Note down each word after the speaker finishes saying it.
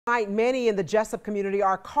Tonight, many in the Jesup community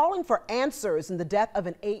are calling for answers in the death of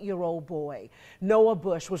an 8-year-old boy. Noah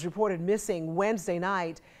Bush was reported missing Wednesday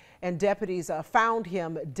night, and deputies found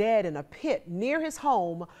him dead in a pit near his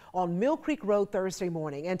home on Mill Creek Road Thursday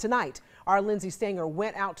morning. And tonight, our Lindsay Stanger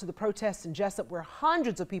went out to the protests in Jesup where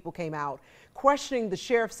hundreds of people came out questioning the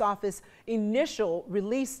sheriff's office initial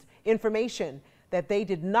released information that they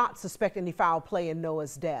did not suspect any foul play in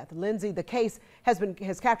Noah's death. Lindsay, the case has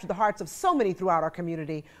captured the hearts of so many throughout our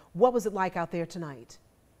community. What was it like out there tonight?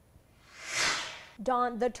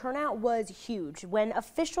 Dawn, the turnout was huge. When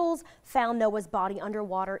officials found Noah's body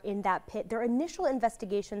underwater in that pit, their initial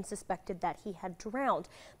investigation suspected that he had drowned.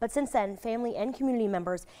 But since then, family and community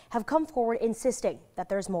members have come forward insisting that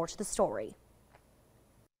there's more to the story.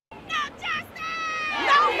 No justice!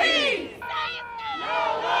 No peace!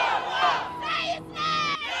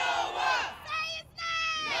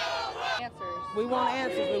 We want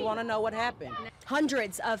answers. We want to know what happened.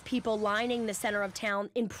 Hundreds of people lining the center of town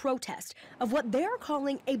in protest of what they're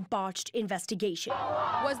calling a botched investigation.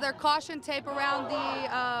 Was there caution tape around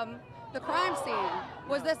the crime scene?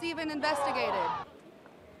 Was this even investigated?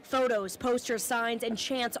 Photos, posters, signs, and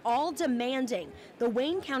chants all demanding the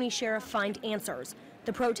Wayne County Sheriff find answers.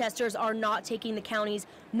 The protesters are not taking the county's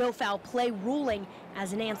no foul play ruling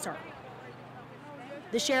as an answer.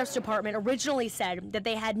 The Sheriff's Department originally said that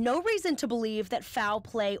they had no reason to believe that foul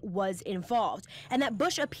play was involved and that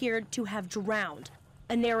Bush appeared to have drowned,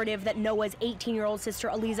 a narrative that Noah's 18-year-old sister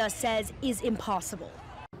Eliza says is impossible.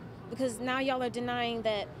 Because now y'all are denying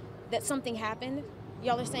that something happened.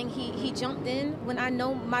 Y'all are saying he jumped in when I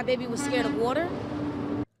know my baby was scared of water.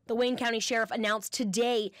 The Wayne County Sheriff announced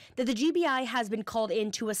today that the GBI has been called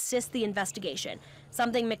in to assist the investigation,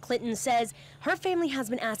 something McClinton says her family has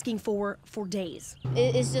been asking for days.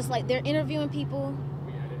 It's just like they're interviewing people,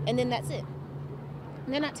 and then that's it.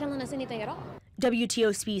 And they're not telling us anything at all.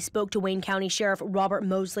 WTOC spoke to Wayne County Sheriff Robert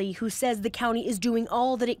Mosley, who says the county is doing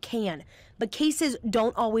all that it can, but cases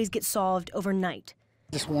don't always get solved overnight.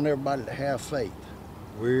 I just want everybody to have faith.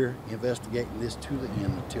 We're investigating this to the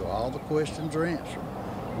end until all the questions are answered.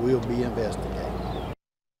 We'll be investigating.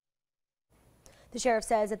 The sheriff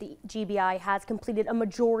says that the GBI has completed a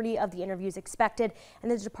majority of the interviews expected, and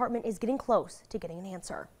the department is getting close to getting an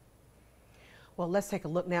answer. Well, let's take a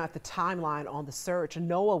look now at the timeline on the search.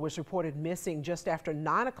 Noah was reported missing just after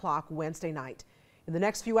 9 o'clock Wednesday night. In the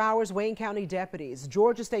next few hours, Wayne County deputies,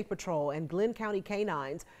 Georgia State Patrol, and Glenn County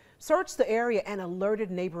canines searched the area and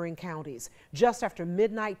alerted neighboring counties. Just after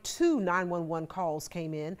midnight, 2 911 calls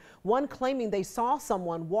came in, one claiming they saw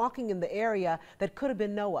someone walking in the area that could have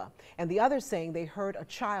been Noah, and the other saying they heard a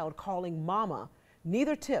child calling mama.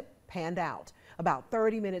 Neither tip panned out. About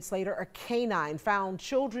 30 minutes later, a canine found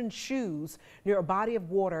children's shoes near a body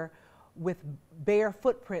of water with bare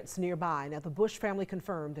footprints nearby. Now, the Bush family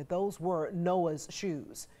confirmed that those were Noah's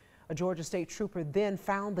shoes. A Georgia State trooper then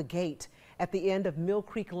found the gate at the end of Mill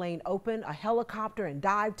Creek Lane open. A helicopter and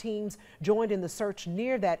dive teams joined in the search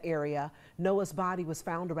near that area. Noah's body was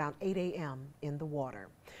found around 8 a.m. in the water.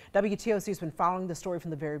 WTOC has been following the story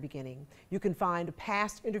from the very beginning. You can find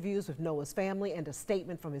past interviews with Noah's family and a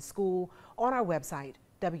statement from his school on our website,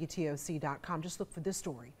 WTOC.com. Just look for this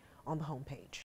story on the homepage.